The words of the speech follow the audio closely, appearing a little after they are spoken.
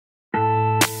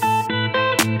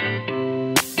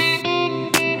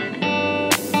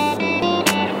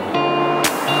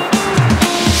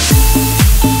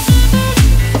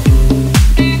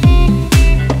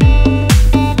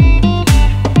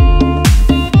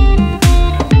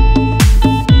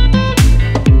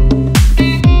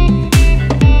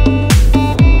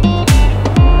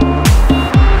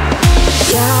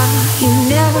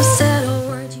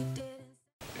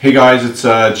Hey guys, it's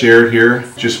Jared here.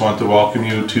 Just want to welcome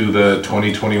you to the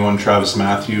 2021 Travis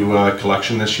Mathew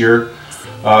collection this year.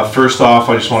 First off,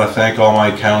 I just want to thank all my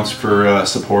accounts for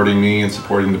supporting me and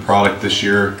supporting the product this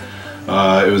year.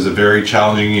 It was a very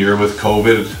challenging year with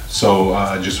COVID, so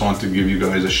I just want to give you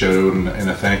guys a shout out and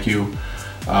a thank you.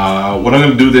 What I'm going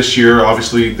to do this year,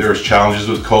 obviously there's challenges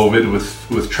with COVID,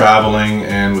 with traveling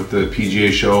and with the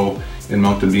PGA show in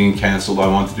Moncton being cancelled. I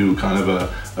want to do kind of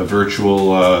a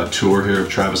virtual tour here of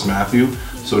Travis Mathew,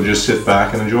 so just sit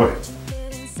back and enjoy.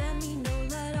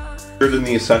 Here in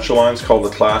the Essential line is called the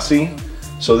Classy.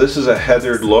 So this is a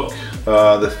heathered look.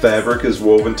 The fabric is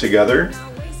woven together.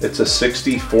 It's a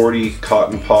 60-40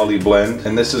 cotton poly blend,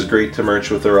 and this is great to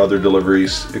merge with our other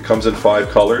deliveries. It comes in 5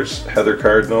 colors: heather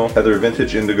cardinal, heather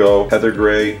vintage indigo, heather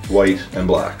gray, white, and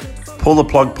black. Pull the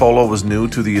Plug Polo was new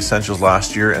to the Essentials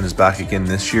last year and is back again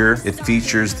this year. It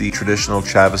features the traditional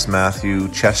Travis Mathew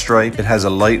chest stripe. It has a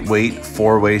lightweight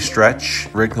 4-way stretch,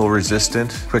 wrinkle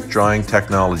resistant, quick drying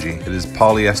technology. It is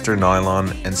polyester, nylon,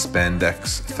 and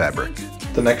spandex fabric.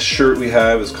 The next shirt we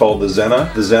have is called the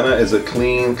Zena. The Zena is a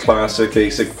clean, classic,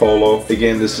 basic polo.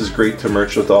 Again, this is great to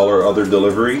merch with all our other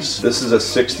deliveries. This is a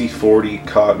 60-40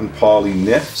 cotton poly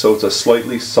knit, so it's a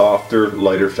slightly softer,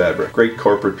 lighter fabric. Great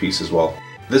corporate piece as well.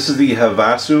 This is the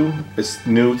Havasu. It's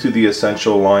new to the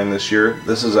Essential line this year.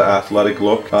 This is an athletic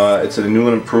look. It's a new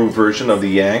and improved version of the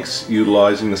Yanks,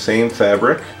 utilizing the same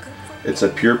fabric. It's a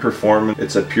pure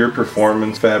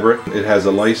performance fabric. It has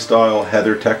a lifestyle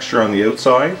heather texture on the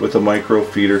outside with a micro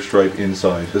feeder stripe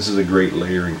inside. This is a great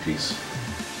layering piece.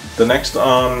 The next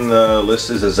on the list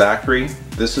is a Zachary.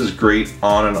 This is great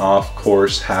on and off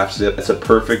course half zip. It's a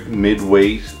perfect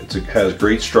mid-weight. It has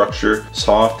great structure,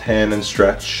 soft hand and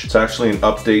stretch. It's actually an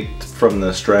update from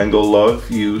the Strangle Love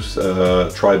Use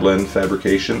tri-blend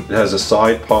fabrication. It has a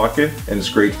side pocket and it's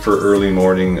great for early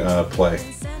morning play.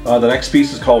 The next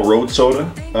piece is called Road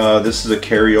Soda. This is a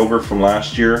carryover from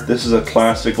last year. This is a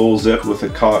classic full zip with a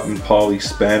cotton poly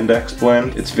spandex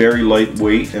blend. It's very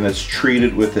lightweight and it's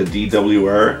treated with a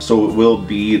DWR, so it will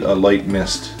bead a light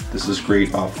mist. This is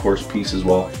great off-course piece as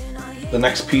well. The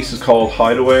next piece is called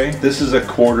Hideaway. This is a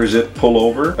quarter zip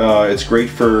pullover. It's great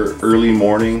for early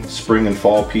morning, spring and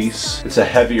fall piece. It's a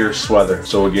heavier sweater,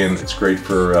 so again, it's great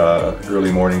for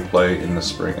early morning play in the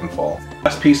spring and fall.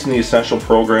 Last piece in the Essential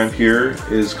program here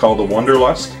is called the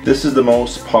Wanderlust. This is the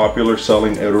most popular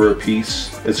selling outerwear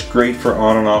piece. It's great for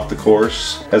on and off the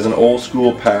course. Has an old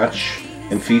school patch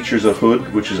and features a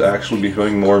hood, which is actually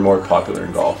becoming more and more popular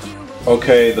in golf.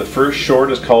 Okay, the first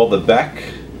short is called the Beck.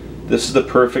 This is the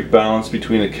perfect balance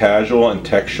between a casual and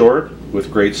tech short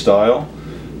with great style.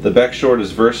 The Beck short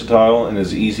is versatile and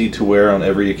is easy to wear on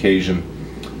every occasion.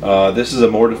 This is a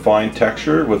more defined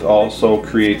texture with also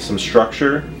creates some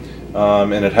structure,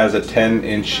 and it has a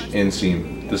 10-inch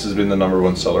inseam. This has been the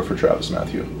 #1 seller for Travis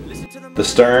Mathew. The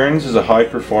Stearns is a high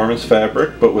performance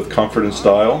fabric but with comfort and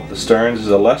style. The Stearns is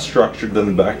a less structured than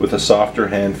the Beck with a softer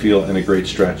hand feel and a great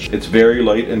stretch. It's very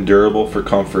light and durable for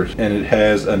comfort, and it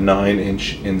has a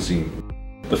 9-inch inseam.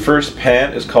 The first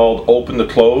pant is called Open to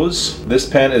Close. This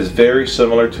pant is very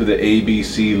similar to the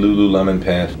ABC Lululemon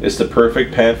pant. It's the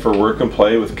perfect pant for work and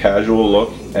play with casual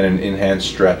look and an enhanced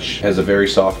stretch. It has a very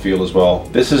soft feel as well.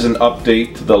 This is an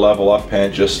update to the Level Up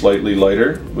pant, just slightly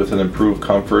lighter with an improved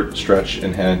comfort, stretch,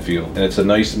 and hand feel. And it's a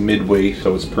nice mid-weight,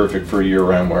 so it's perfect for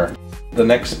year-round wear. The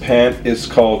next pant is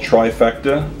called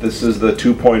Trifecta. This is the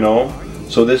 2.0.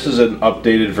 So this is an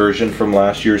updated version from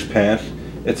last year's pant.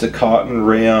 It's a cotton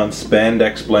rayon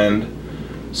spandex blend,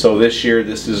 so this year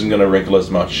this isn't going to wrinkle as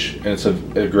much, and it's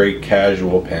a great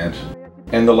casual pant.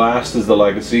 And the last is the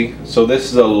Legacy. So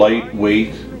this is a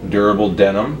lightweight, durable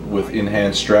denim with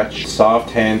enhanced stretch,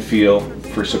 soft hand feel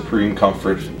for supreme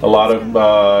comfort. A lot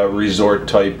of resort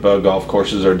type golf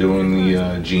courses are doing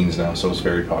the jeans now, so it's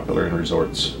very popular in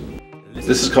resorts.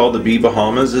 This is called the B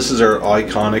Bahamas. This is our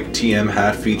iconic TM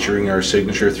hat featuring our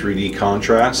signature 3D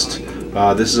contrast.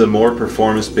 This is a more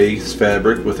performance-based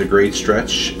fabric with a great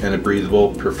stretch and a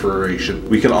breathable perforation.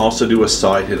 We can also do a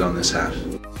side hit on this hat.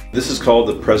 This is called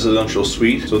the Presidential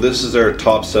Suite. So this is our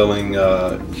top-selling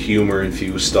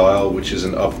humor-infused style, which is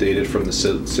an updated from the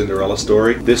Cinderella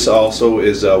story. This also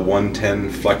is a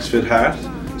 110 flex fit hat,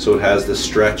 so it has the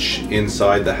stretch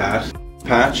inside the hat.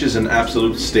 Patch is an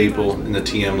absolute staple in the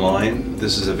TM line.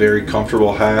 This is a very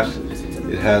comfortable hat.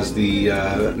 It has the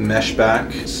mesh back,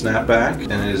 snapback,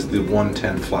 and it is the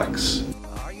 110 flex.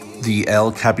 The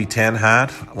El Capitan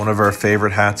hat, one of our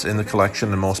favorite hats in the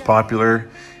collection and most popular.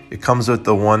 It comes with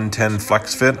the 110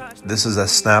 flex fit. This is a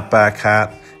snapback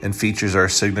hat and features our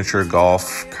signature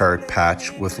golf cart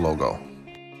patch with logo.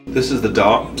 This is the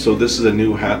DOP. So this is a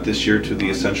new hat this year to the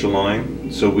Essential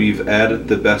line. So we've added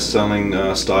the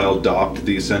best-selling style DOP to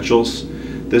the Essentials.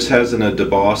 This has a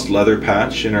debossed leather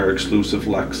patch in our exclusive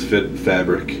Flex Fit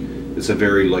fabric. It's a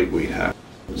very lightweight hat.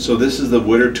 So this is the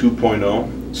Witter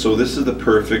 2.0. So this is the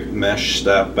perfect mesh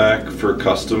snapback for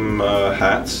custom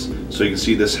hats. So you can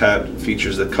see this hat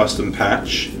features the custom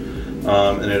patch,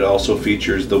 and it also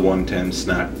features the 110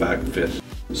 snapback fit.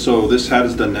 So this hat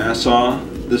is the Nassau.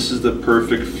 This is the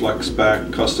perfect flex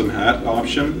back custom hat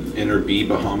option in our B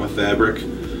Bahama fabric.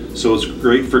 So it's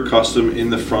great for custom in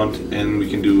the front, and we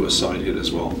can do a side hit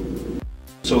as well.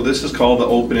 So this is called the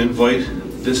Open Invite.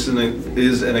 This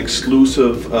is an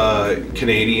exclusive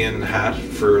Canadian hat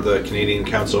for the Canadian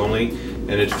accounts only,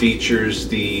 and it features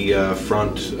the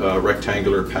front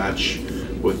rectangular patch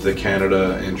with the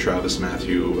Canada and Travis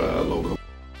Mathew logo.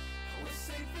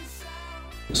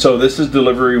 So this is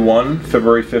delivery 1,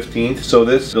 February 15th. So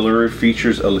this delivery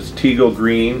features a Latigo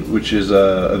green, which is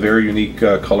a very unique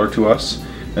color to us,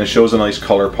 and it shows a nice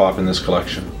color pop in this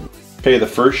collection. Okay, the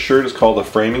first shirt is called the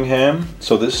Framingham.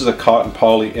 So this is a cotton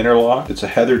poly interlock. It's a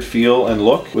heathered feel and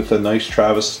look with a nice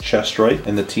Travis chest stripe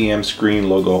and the TM screen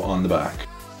logo on the back.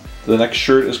 The next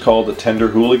shirt is called the Tender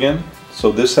Hooligan.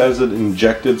 So this has an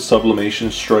injected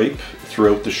sublimation stripe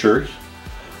throughout the shirt.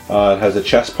 It has a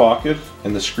chest pocket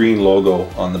and the screen logo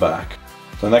on the back.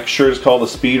 The next shirt is called the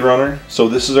Speed Runner. So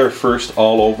this is our first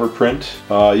all-over print.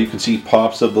 You can see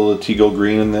pops of the Latigo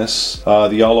green in this.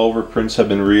 The all-over prints have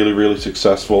been really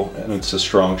successful, and it's a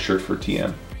strong shirt for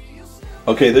TM.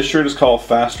 Okay, this shirt is called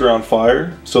Faster on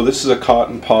Fire. So this is a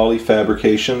cotton poly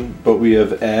fabrication, but we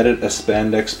have added a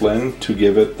spandex blend to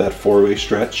give it that 4-way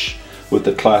stretch with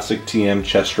the classic TM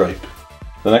chest stripe.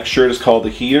 The next shirt is called the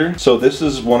Heater. So this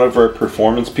is one of our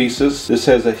performance pieces. This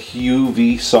has a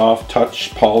UV soft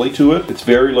touch poly to it. It's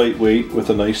very lightweight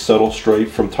with a nice subtle stripe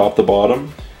from top to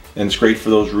bottom, and it's great for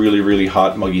those really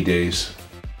hot muggy days.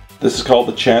 This is called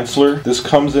the Chancellor. This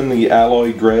comes in the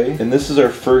alloy gray, and this is our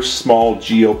first small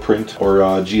geo print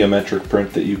or geometric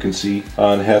print that you can see,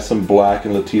 and it has some black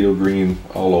and Latigo green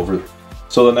all over.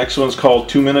 So the next one's called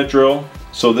 2-Minute Drill.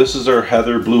 So this is our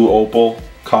heather blue opal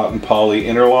cotton poly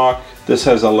interlock. This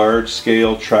has a large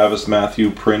scale Travis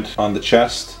Mathew print on the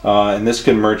chest, and this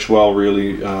can merge well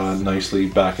really nicely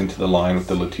back into the line with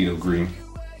the Latigo green.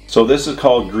 So this is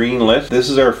called Green Lit. This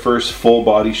is our first full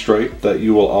body stripe that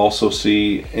you will also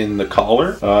see in the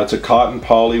collar. It's a cotton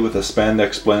poly with a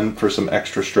spandex blend for some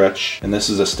extra stretch, and this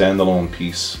is a standalone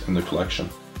piece in the collection.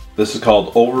 This is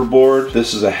called Overboard.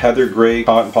 This is a heather gray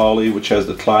cotton poly which has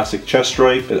the classic chest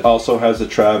stripe. It also has the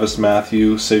Travis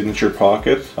Mathew signature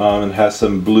pocket, and has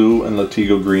some blue and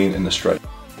Latigo green in the stripe.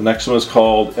 The next one is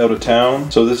called Out of Town.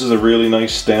 So this is a really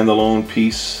nice standalone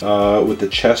piece with the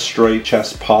chest stripe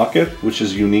chest pocket, which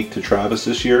is unique to Travis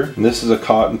this year. And this is a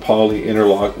cotton poly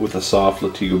interlock with a soft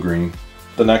Latigo green.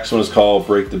 The next one is called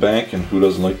Break the Bank, and who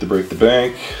doesn't like to break the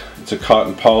bank? It's a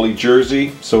cotton poly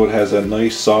jersey, so it has a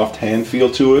nice soft hand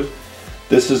feel to it.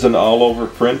 This is an all-over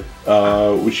print,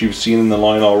 which you've seen in the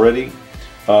line already.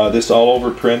 This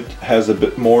all-over print has a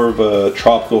bit more of a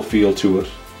tropical feel to it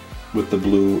with the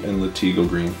blue and Latigo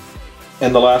green.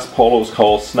 And the last polo is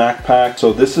called Snack Pack.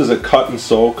 So this is a cut and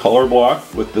sew color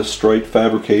block with the striped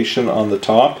fabrication on the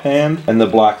top hand and the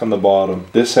black on the bottom.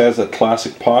 This has a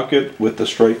classic pocket with the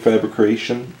striped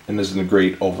fabrication and is a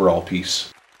great overall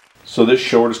piece. So this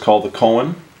short is called the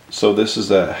Cohen. So this is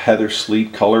a heather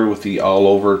sleek color with the all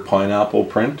over pineapple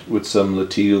print with some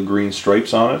Latigo green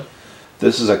stripes on it.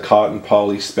 This is a cotton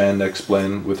poly spandex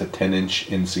blend with a 10-inch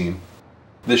inseam.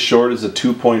 This short is a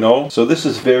 2.0. So this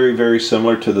is very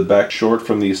similar to the back short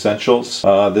from the Essentials.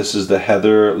 This is the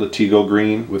heather Latigo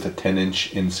green with a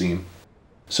 10-inch inseam.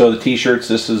 So the t-shirts,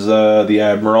 this is the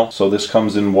Admiral. So this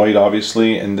comes in white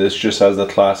obviously, and this just has the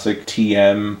classic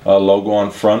TM logo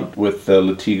on front with the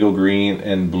Latigo green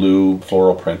and blue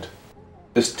floral print.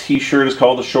 This t-shirt is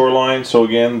called the Shoreline. So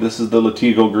again, this is the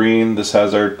Latigo green. This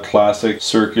has our classic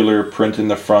circular print in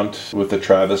the front with the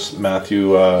Travis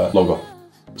Mathew logo.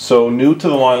 So new to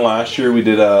the line last year, we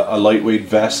did a lightweight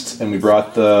vest, and we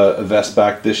brought the vest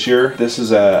back this year. This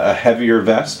is a heavier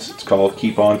vest. It's called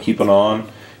Keep On Keepin'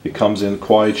 On. It comes in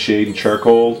quiet shade and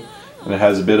charcoal, and it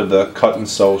has a bit of the cut and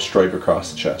sew stripe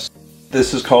across the chest.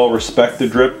 This is called Respect the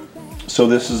Drip. So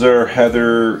this is our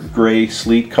heather gray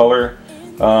sleek color.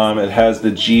 It has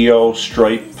the Geo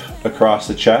stripe across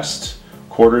the chest,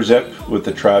 quarter zip with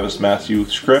the Travis Mathew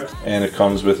script, and it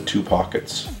comes with 2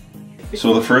 pockets.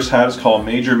 So the first hat is called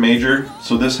Major Major.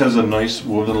 So this has a nice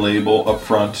woven label up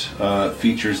front.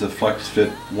 Features the Flex Fit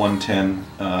 110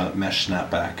 mesh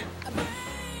snapback.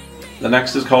 The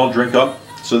next is called Drink Up.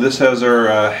 So this has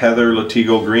our heather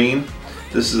Latigo green.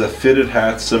 This is a fitted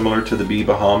hat similar to the B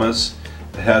Bahamas.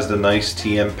 It has the nice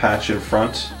TM patch in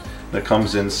front. It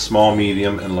comes in small,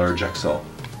 medium, and large XL.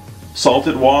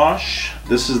 Salted wash.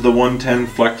 This is the 110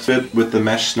 flex fit with the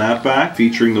mesh snapback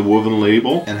featuring the woven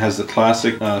label and has the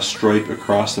classic stripe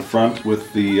across the front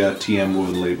with the TM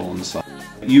woven label on the side.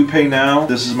 You Pay Now.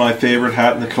 This is my favorite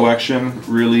hat in the collection.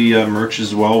 Really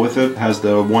merches well with it. Has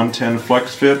the 110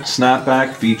 flex fit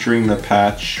snapback featuring the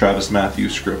patch Travis Mathew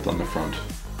script on the front.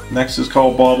 Next is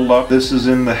called Bottled Up. This is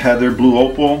in the Heather Blue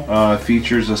Opal.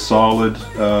 Features a solid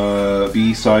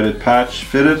B-sided patch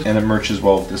fitted, and it merches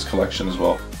well with this collection as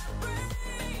well.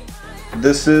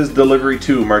 This is Delivery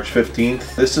 2, March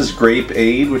 15th. This is Grape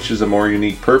Aid, which is a more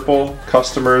unique purple.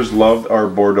 Customers loved our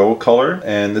Bordeaux color,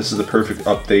 and this is the perfect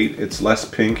update. It's less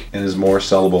pink and is more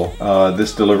sellable.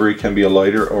 This delivery can be a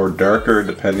lighter or darker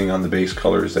depending on the base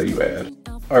colors that you add.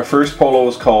 Our first polo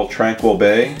is called Tranquil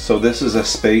Bay. So this is a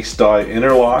space dye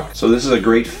interlock. So this is a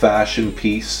great fashion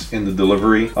piece in the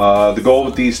delivery. The goal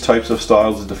with these types of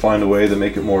styles is to find a way to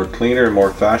make it more cleaner and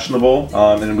more fashionable.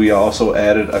 And we also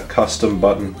added a custom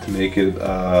button to make it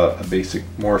a basic,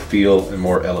 more feel and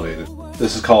more elevated.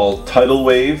 This is called Tidal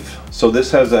Wave. So this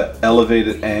has an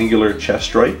elevated angular chest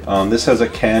stripe. This has a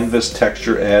canvas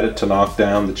texture added to knock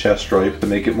down the chest stripe to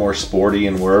make it more sporty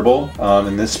and wearable.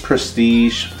 And this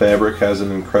prestige fabric has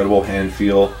an incredible hand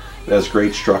feel. It has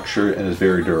great structure and is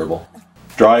very durable.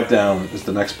 Drive Down is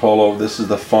the next polo. This is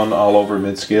the fun all over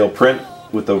mid-scale print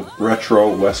with the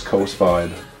retro West Coast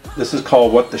vibe. This is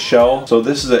called What the Shell. So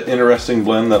this is an interesting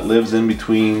blend that lives in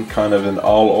between kind of an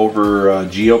all-over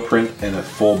geoprint and a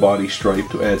full body stripe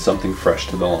to add something fresh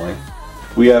to the line.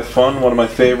 We have Fun, one of my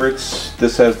favorites.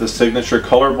 This has the signature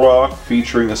color block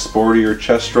featuring a sportier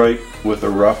chest stripe with a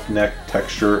rough neck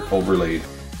texture overlaid.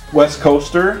 West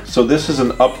Coaster. So this is an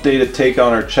updated take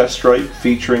on our chest stripe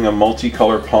featuring a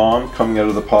multicolor palm coming out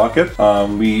of the pocket.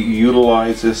 We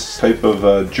utilize this type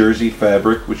of jersey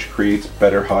fabric which creates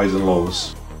better highs and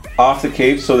lows. Off the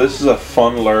Cape, so this is a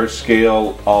fun large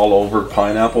scale all over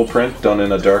pineapple print done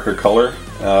in a darker color.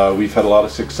 We've had a lot of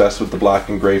success with the black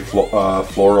and gray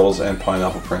florals and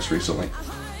pineapple prints recently.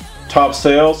 Top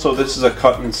Sail, so this is a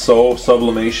cut and sew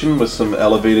sublimation with some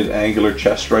elevated angular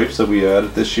chest stripes that we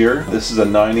added this year. This is a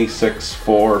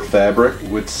 96.4 fabric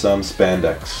with some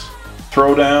spandex.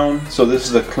 Throwdown, so this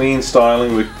is a clean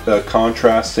styling with a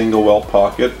contrast single welt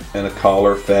pocket and a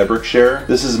collar fabric share.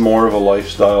 This is more of a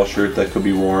lifestyle shirt that could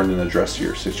be worn in a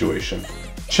dressier situation.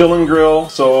 Chill and Grill,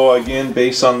 so again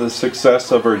based on the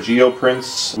success of our geo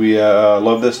prints, we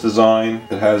love this design.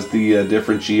 It has the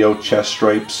different geo chest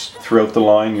stripes throughout the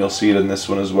line. You'll see it in this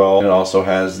one as well. And it also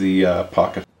has the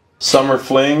pocket. Summer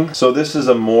Fling, so this is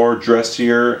a more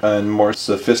dressier and more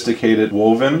sophisticated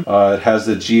woven. It has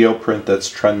the geo print that's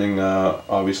trending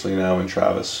obviously now in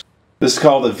Travis. This is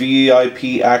called the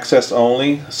VIP Access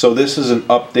Only. So this is an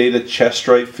updated chest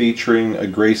stripe featuring a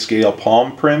grayscale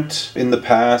palm print. In the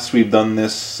past we've done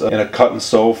this in a cut and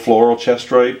sew floral chest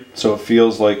stripe, so it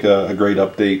feels like a great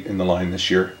update in the line this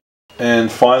year.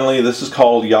 And finally, this is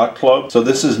called Yacht Club. So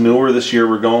this is newer this year.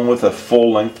 We're going with a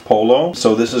full length polo.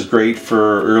 So this is great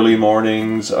for early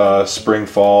mornings, spring,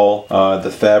 fall. The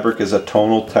fabric is a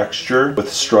tonal texture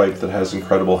with stripe that has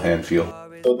incredible hand feel.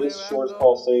 So this short is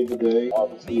called Save the Day.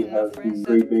 Obviously it has the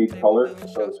grape aid color,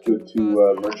 so it's good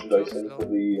to merchandise into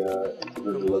the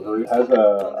delivery. It has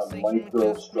a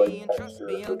micro stripe texture.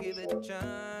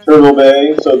 Turtle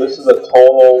Bay, so this is a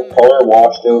tonal color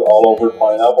washed out all over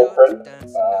pineapple print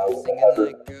with a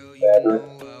heather fabric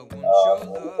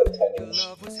with a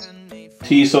 10-inch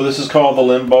tee. So this is called the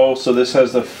Limbo. So this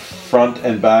has the front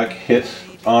and back hit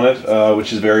on it,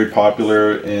 which is very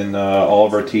popular in all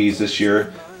of our tees this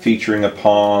year, featuring a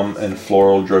palm and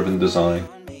floral driven design.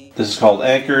 This is called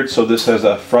Anchored, so this has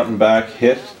a front and back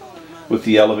hit with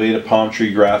the elevated palm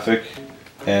tree graphic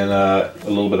and a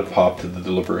little bit of pop to the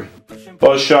delivery.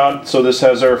 Buzzshot, so this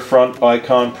has our front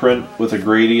icon print with a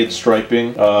gradient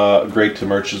striping, great to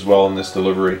merch as well in this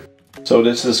delivery. So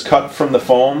this is cut from the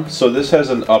foam, so this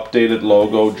has an updated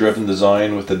logo driven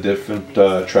design with a different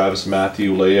Travis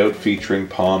Mathew layout featuring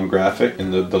palm graphic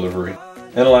in the delivery.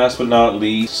 And last but not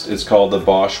least, it's called the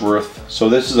Boschworth. So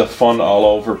this is a fun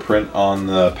all-over print on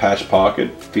the patch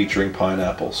pocket featuring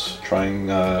pineapples, trying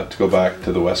to go back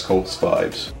to the West Coast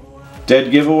vibes.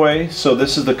 Dead Giveaway, so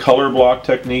this is the color block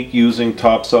technique using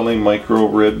top-selling micro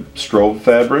rib strobe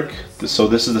fabric. So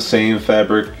this is the same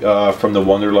fabric from the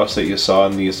Wanderlust that you saw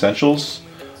in the Essentials.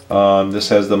 This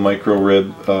has the micro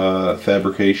rib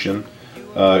fabrication.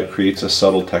 It creates a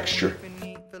subtle texture.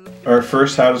 Our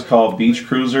first hat is called Beach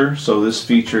Cruiser, so this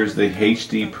features the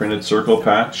HD printed circle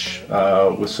patch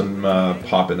with some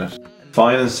pop in it.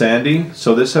 Fine and Sandy.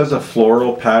 So this has a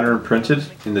floral pattern printed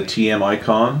in the TM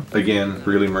icon. Again,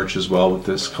 really merches well with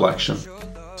this collection.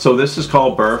 So this is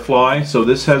called Barfly. So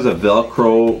this has a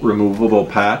Velcro removable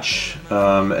patch,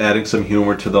 adding some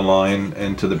humor to the line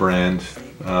and to the brand.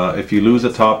 If you lose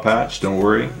a top patch, don't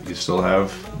worry, you still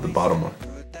have the bottom one.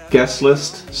 Guest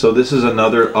list. So this is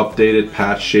another updated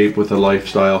patch shape with a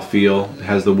lifestyle feel. It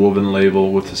has the woven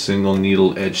label with a single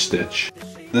needle edge stitch.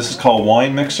 This is called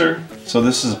Wine Mixer. So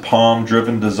this is a palm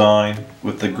driven design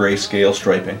with the grayscale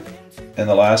striping. And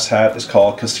the last hat is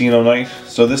called Casino Night.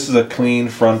 So this is a clean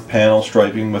front panel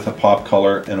striping with a pop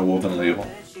color and a woven label.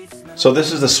 So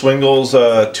this is the Swingles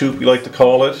tube, we like to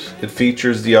call it. It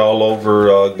features the all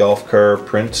over golf car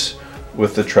print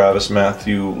with the Travis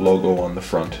Mathew logo on the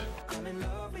front.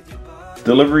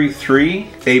 Delivery 3,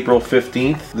 April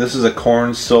 15th. This is a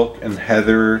corn silk and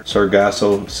heather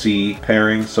sargasso sea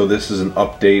pairing. So this is an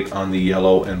update on the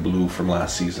yellow and blue from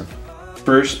last season.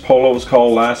 First polo is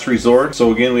called Last Resort.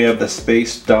 So again, we have the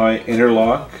space dye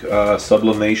interlock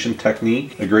sublimation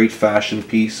technique, a great fashion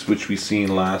piece which we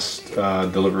seen last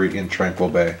delivery in Tranquil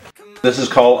Bay. This is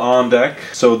called On Deck.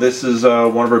 So this is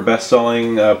one of our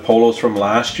best-selling polos from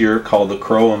last year called the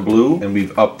Crow and Blue, and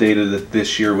we've updated it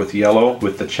this year with yellow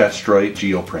with the chest stripe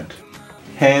geoprint.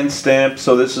 Hand stamp.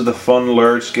 So this is the fun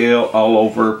large scale all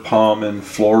over palm and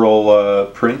floral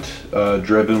print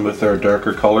driven with our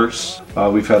darker colors.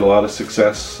 We've had a lot of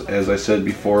success, as I said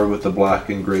before, with the black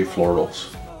and gray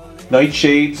florals.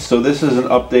 Nightshades. So this is an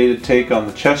updated take on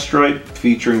the chest stripe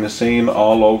featuring the same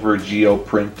all over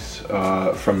geoprint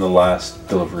from the last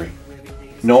delivery.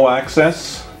 No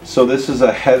Access. So this is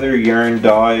a heather yarn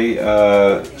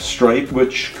dye stripe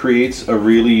which creates a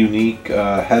really unique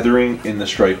heathering in the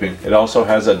striping. It also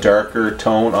has a darker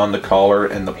tone on the collar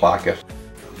and the placket.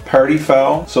 Party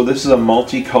Foul. So this is a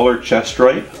multicolored chest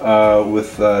stripe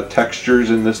with textures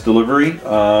in this delivery.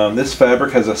 This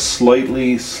fabric has a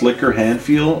slightly slicker hand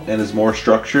feel and is more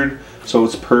structured, so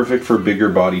it's perfect for bigger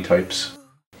body types.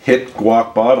 Hit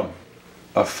Guac Bottom.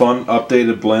 A fun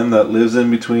updated blend that lives in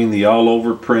between the all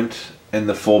over print and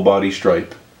the full body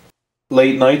stripe.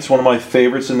 Late Nights, one of my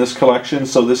favorites in this collection.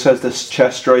 So this has this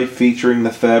chest stripe featuring the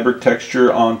fabric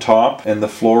texture on top and the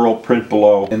floral print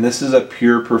below. And this is a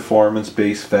pure performance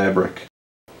based fabric.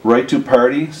 Right to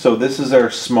Party. So this is our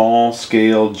small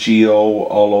scale geo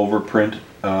all over print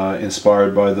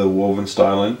inspired by the woven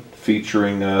styling,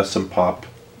 featuring some pop.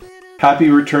 Happy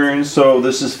Returns. So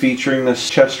this is featuring this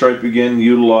chest stripe again,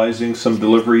 utilizing some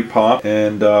delivery pop,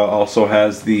 and also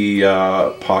has the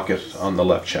pocket on the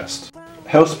left chest.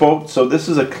 Houseboat. So this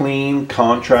is a clean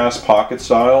contrast pocket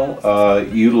style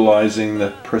utilizing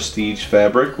the prestige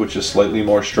fabric, which is slightly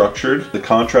more structured. The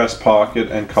contrast pocket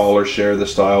and collar share the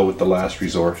style with the Last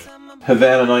Resort.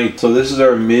 Havana Night. So this is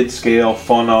our mid-scale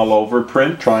fun all over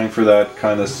print, trying for that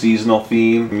kind of seasonal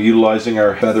theme, utilizing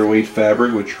our featherweight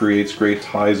fabric which creates great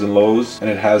highs and lows, and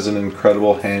it has an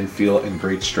incredible hand feel and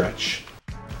great stretch.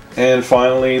 And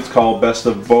finally, it's called Best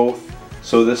of Both.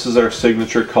 So this is our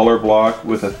signature color block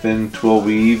with a thin twill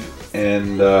weave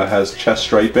and has chest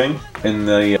striping in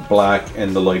the black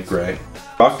and the light gray.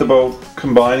 Rock the Boat,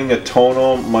 combining a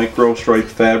tonal micro stripe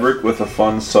fabric with a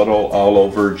fun subtle all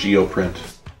over geoprint.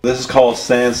 This is called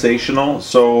Sensational.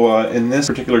 So in this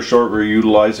particular short, we're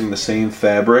utilizing the same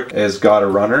fabric as Got a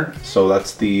Runner. So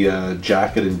that's the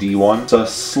jacket in D1. It's a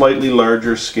slightly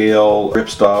larger scale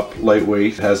ripstop,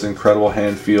 lightweight, has incredible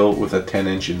hand feel with a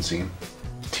 10-inch inseam.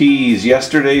 Tees,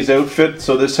 Yesterday's Outfit.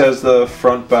 So this has the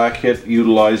front back hit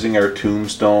utilizing our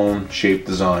tombstone shape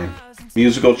design.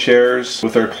 Musical chairs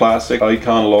with our classic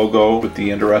icon logo with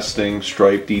the interesting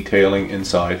stripe detailing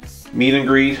inside. Meet and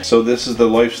Greet. So this is the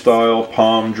lifestyle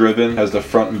palm driven, has the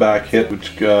front and back hit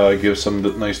which gives some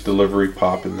nice delivery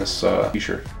pop in this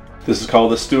t-shirt. This is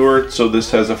called the Stewart. So this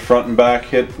has a front and back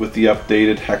hit with the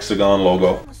updated hexagon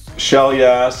logo. Shell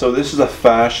Yeah. So this is a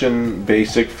fashion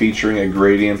basic featuring a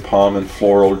gradient palm and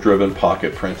floral driven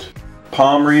pocket print.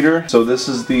 Palm Reader. So this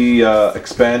is the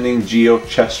expanding geo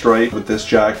chest stripe with this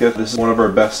jacket. This is one of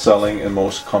our best selling and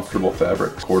most comfortable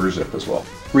fabrics. Quarter zip as well.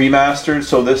 Remastered.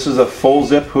 So this is a full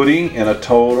zip hoodie in a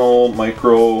tonal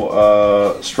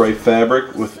micro stripe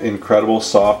fabric with incredible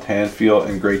soft hand feel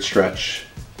and great stretch,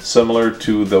 similar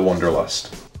to the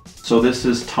Wonderlust. So this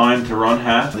is Time to Run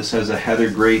hat. This has a heather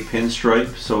gray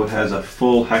pinstripe, so it has a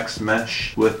full hex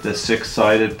mesh with the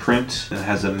 6-sided print, and it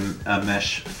has a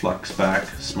mesh flex back,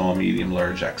 small, medium,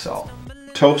 large, XL.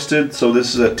 Toasted. So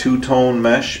this is a two-tone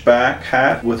mesh back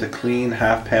hat with a clean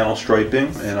half panel striping,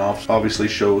 and obviously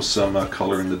shows some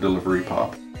color in the delivery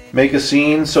pop. Make a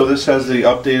Scene. So this has the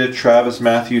updated Travis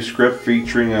Mathew script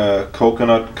featuring a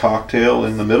coconut cocktail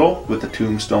in the middle with the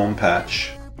tombstone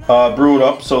patch. Brew It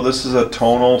Up, so this is a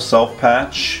tonal self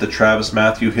patch. The Travis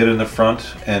Mathew hit in the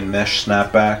front and mesh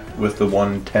snapback with the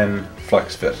 110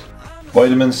 flex fit.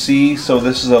 Vitamin C, so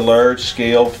this is a large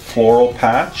scale floral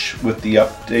patch with the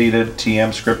updated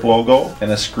TM script logo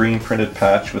and a screen printed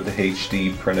patch with the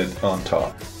HD printed on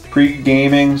top.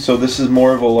 Pre-gaming, so this is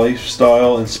more of a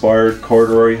lifestyle inspired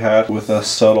corduroy hat with a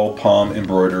subtle palm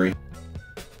embroidery.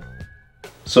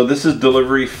 So this is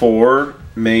delivery for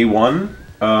May 1.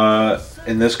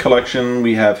 In this collection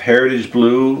we have Heritage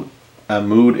Blue,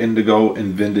 Mood Indigo,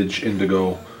 and Vintage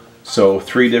Indigo. So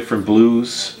 3 different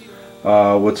blues.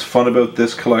 What's fun about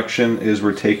this collection is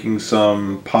we're taking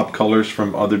some pop colors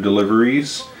from other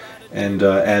deliveries and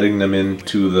adding them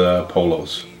into the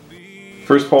polos.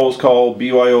 First polo is called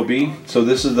BYOB. So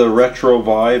this is the retro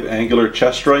vibe angular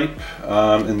chest stripe,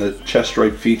 and the chest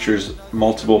stripe features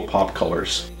multiple pop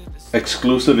colors.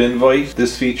 Exclusive invite,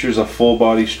 this features a full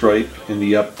body stripe in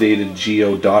the updated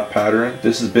Geo dot pattern.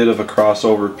 This is a bit of a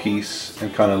crossover piece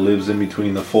and kind of lives in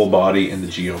between the full body and the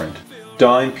Geo print.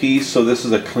 Dime piece, so this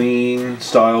is a clean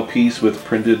style piece with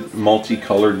printed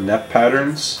multicolored net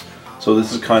patterns. So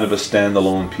this is kind of a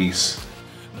standalone piece.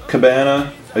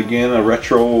 Cabana, again a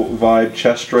retro vibe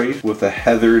chest stripe with a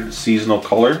heathered seasonal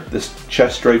color. This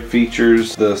chest stripe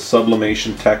features the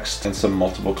sublimation text and some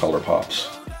multiple color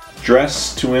pops.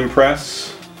 Dress to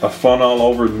Impress, a fun all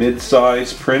over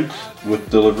mid-size print with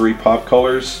delivery pop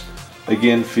colors.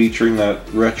 Again featuring that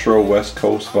retro West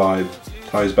Coast vibe,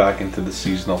 ties back into the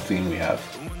seasonal theme we have.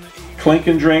 Clink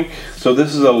and Drink, so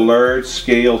this is a large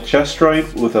scale chest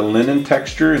stripe with a linen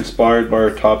texture inspired by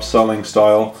our top selling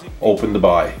style, Open to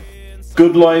Buy.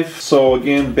 Good Life, so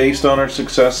again based on our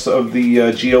success of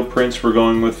the Geo prints, we're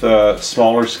going with a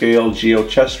smaller scale Geo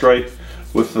chest stripe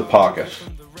with the pocket.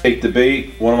 Take the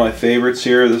Bait, one of my favorites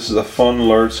here. This is a fun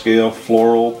large scale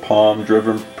floral palm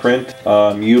driven print,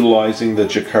 utilizing the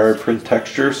jacquard print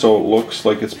texture so it looks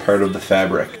like it's part of the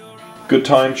fabric. Good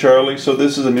Time Charlie, so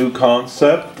this is a new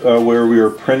concept where we are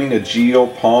printing a Geo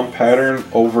palm pattern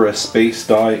over a space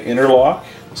dye interlock,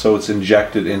 so it's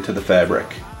injected into the fabric.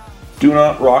 Do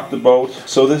Not Rock the Boat,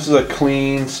 so this is a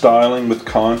clean styling with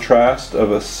contrast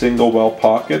of a single well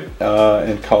pocket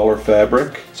and collar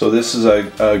fabric, so this is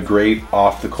a great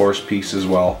off the course piece as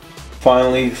well.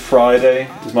 Finally, Friday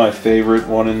is my favorite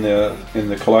one in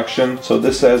the collection. So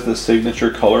this has the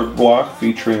signature color block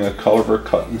featuring a Culver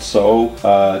cut and sew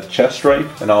chest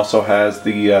stripe, and also has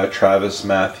the Travis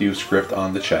Mathew script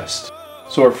on the chest.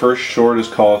 So our first short is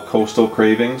called Coastal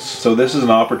Cravings. So this is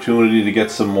an opportunity to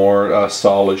get some more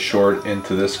solid short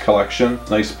into this collection.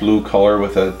 Nice blue color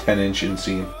with a 10-inch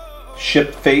inseam.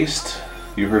 Ship Faced,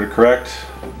 you heard it correct.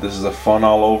 This is a fun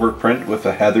all over print with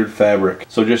a heathered fabric.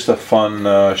 So just a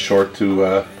fun short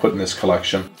to put in this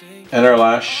collection. And our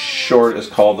last short is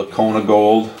called the Kona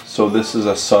Gold. So this is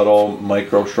a subtle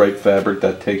micro stripe fabric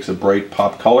that takes a bright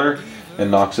pop color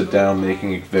and knocks it down,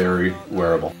 making it very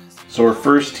wearable. So our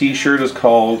first t-shirt is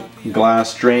called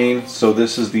Glass Drain. So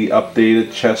this is the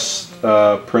updated chest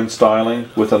print styling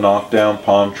with a knockdown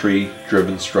palm tree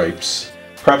driven stripes.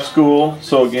 Prep School,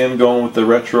 so again going with the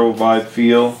retro vibe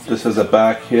feel. This has a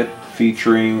back hit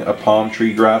featuring a palm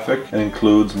tree graphic and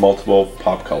includes multiple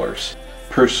pop colors.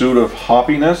 Pursuit of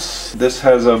Hoppiness, this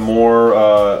has a more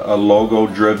a logo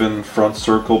driven front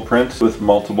circle print with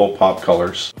multiple pop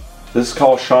colors. This is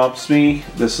called Shops Me.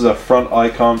 This is a front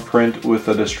icon print with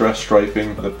a distressed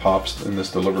striping that pops in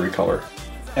this delivery color.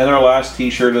 And our last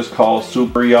t-shirt is called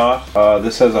Super Yacht.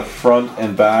 This has a front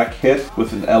and back hit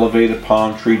with an elevated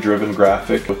palm tree driven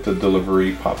graphic with the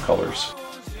delivery pop colors.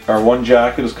 Our one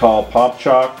jacket is called Pop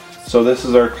Chalk. So this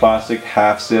is our classic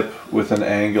half zip with an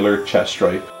angular chest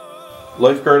stripe.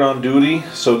 Lifeguard on Duty.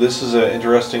 So this is an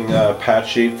interesting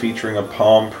patch shape featuring a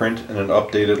palm print and an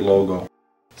updated logo.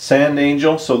 Sand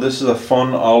Angel, so this is a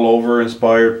fun all over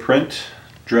inspired print,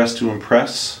 Dress to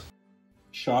Impress.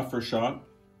 Shot for Shot,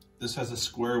 this has a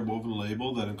square woven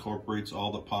label that incorporates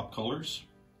all the pop colors.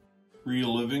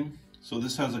 Real Living, so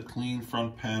this has a clean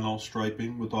front panel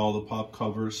striping with all the pop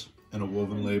covers and a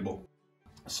woven label.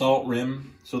 Salt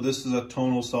Rim, so this is a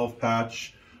tonal self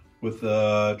patch with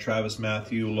the Travis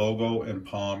Mathew logo and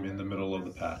palm in the middle of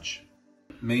the patch.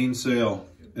 Mainsail,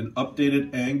 an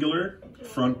updated angular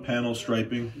front panel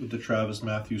striping with the Travis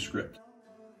Mathew script.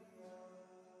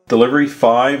 Delivery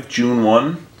 5, June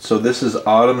 1. So this is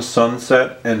Autumn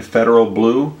Sunset and Federal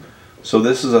Blue. So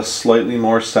this is a slightly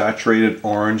more saturated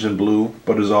orange and blue,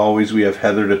 but as always we have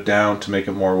heathered it down to make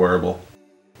it more wearable.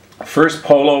 First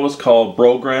polo is called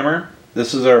Programmer.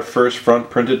 This is our first front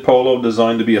printed polo,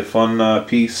 designed to be a fun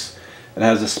piece and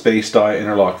has a space dye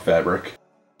interlock fabric.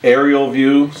 Aerial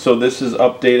view, so this is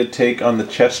updated take on the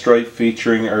chest stripe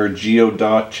featuring our Geo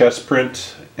Dot chest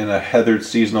print in a heathered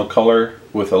seasonal color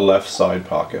with a left side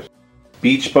pocket.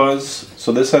 Beach Buzz,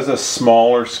 so this has a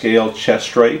smaller scale chest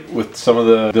stripe with some of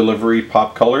the delivery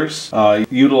pop colors.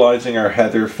 Utilizing our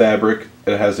heather fabric,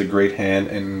 it has a great hand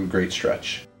and great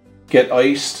stretch. Get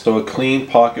Iced, so a clean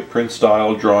pocket print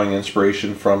style drawing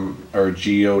inspiration from our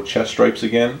Geo chest stripes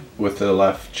again with the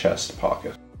left chest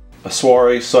pocket. A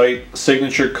Soiree Sight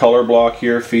signature color block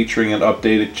here featuring an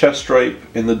updated chest stripe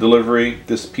in the delivery.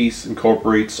 This piece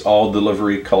incorporates all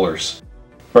delivery colors.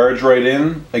 Barge Right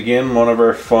In, again one of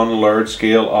our fun large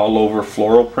scale all over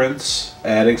floral prints.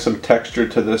 Adding some texture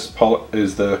to this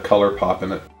is the color pop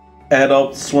in it.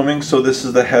 Adult Swimming, so this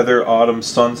is the Heather Autumn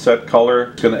Sunset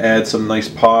color. It's going to add some nice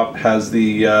pop. Has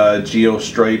the Geo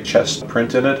Stripe chest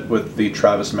print in it with the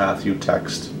Travis Mathew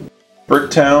text.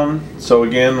 Bricktown, so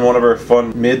again one of our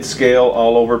fun mid-scale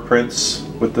all over prints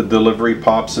with the delivery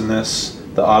pops in this.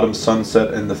 The Autumn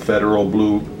Sunset and the Federal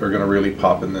Blue are going to really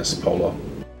pop in this polo.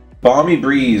 Balmy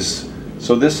Breeze,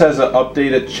 so this has an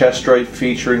updated chest stripe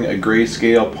featuring a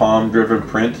grayscale palm driven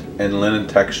print and linen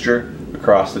texture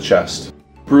across the chest.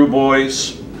 Brew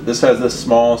Boys, this has the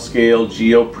small scale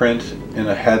Geo print in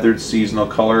a heathered seasonal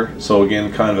color, so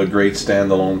again kind of a great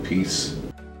standalone piece.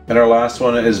 And our last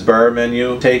one is Bar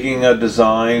Menu, taking a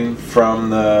design from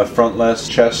the frontless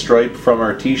chest stripe from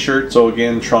our t-shirt, so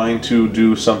again trying to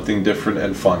do something different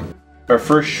and fun. Our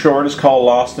first short is called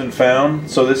Lost and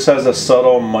Found, so this has a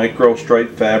subtle micro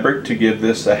stripe fabric to give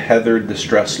this a heathered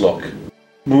distress look.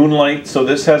 Moonlight, so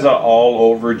this has an all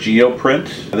over Geo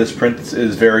print. This print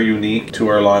is very unique to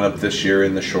our lineup this year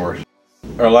in the short.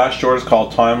 Our last short is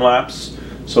called Time Lapse,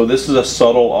 so this is a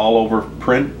subtle all over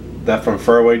print that from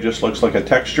far away just looks like a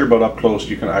texture, but up close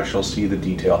you can actually see the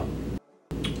detail.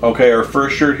 Okay, our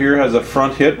first shirt here has a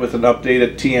front hit with an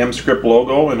updated TM script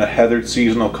logo in a heathered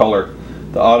seasonal color.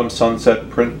 The Autumn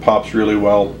Sunset print pops really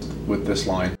well with this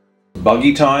line.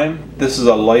 Buggy Time, this is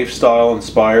a lifestyle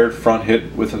inspired front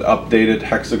hit with an updated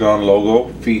hexagon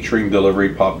logo featuring delivery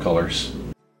pop colors.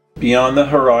 Beyond the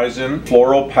Horizon,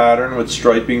 floral pattern with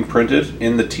striping printed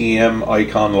in the TM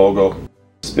icon logo.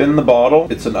 Spin the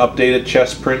Bottle, it's an updated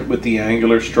chest print with the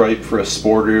angular stripe for a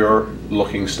sportier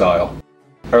looking style.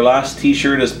 Our last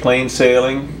t-shirt is Plain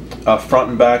Sailing, a front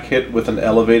and back hit with an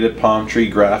elevated palm tree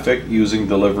graphic using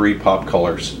delivery pop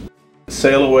colors.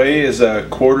 Sail Away is a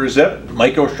quarter zip,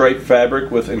 micro stripe fabric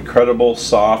with incredible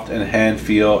soft and hand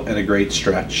feel and a great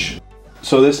stretch.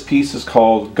 So this piece is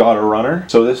called Got a Runner.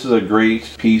 So this is a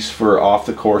great piece for off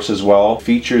the course as well.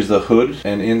 Features the hood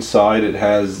and inside it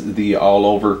has the all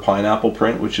over pineapple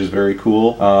print, which is very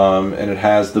cool. And it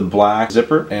has the black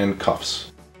zipper and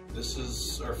cuffs. This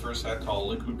is our first hat called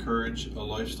Liquid Courage, a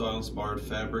lifestyle inspired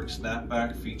fabric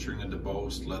snapback featuring a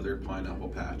debossed leather pineapple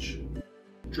patch.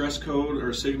 Dress code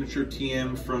or signature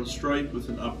TM front stripe with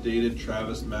an updated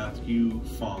Travis Mathew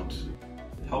font.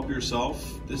 Help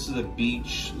Yourself, this is a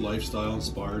beach lifestyle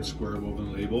inspired square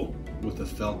woven label with a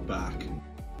felt back.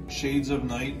 Shades of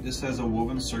Night, this has a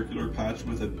woven circular patch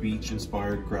with a beach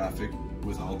inspired graphic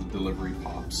with all the delivery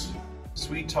pops.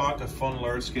 Sweet Talk, a fun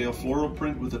large scale floral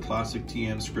print with a classic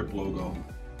TM script logo.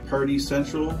 Party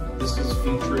Central, this is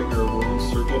featuring our woven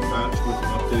circle patch with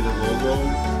an updated logo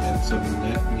and some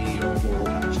net neo